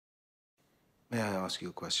May I ask you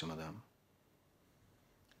a question, madame?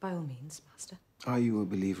 By all means, master. Are you a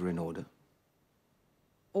believer in order?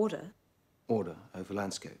 Order? Order over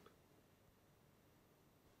landscape.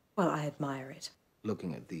 Well, I admire it.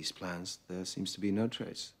 Looking at these plans, there seems to be no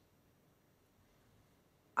trace.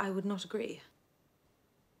 I would not agree.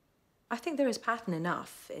 I think there is pattern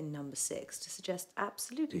enough in number 6 to suggest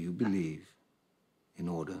absolutely... Do you believe in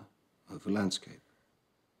order over landscape?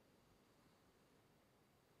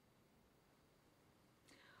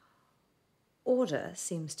 Order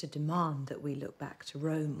seems to demand that we look back to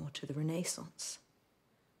Rome or to the Renaissance.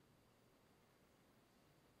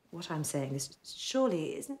 What I'm saying is,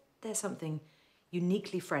 surely isn't there something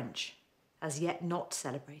uniquely French, as yet not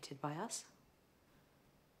celebrated by us,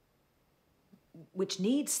 which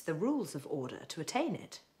needs the rules of order to attain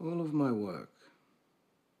it? All of my work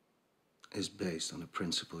is based on a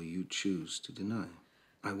principle you choose to deny.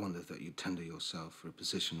 I wonder that you tender yourself for a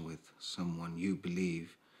position with someone you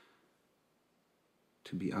believe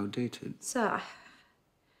to be outdated. Sir,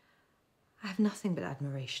 I have nothing but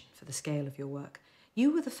admiration for the scale of your work.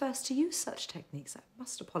 You were the first to use such techniques. I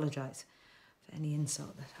must apologize for any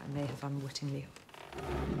insult that I may have unwittingly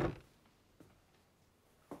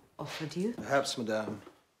offered you. Perhaps, madame,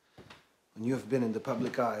 when you have been in the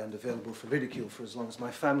public eye and available for ridicule for as long as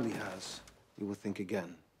my family has, you will think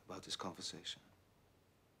again about this conversation.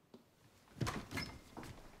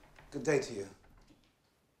 Good day to you.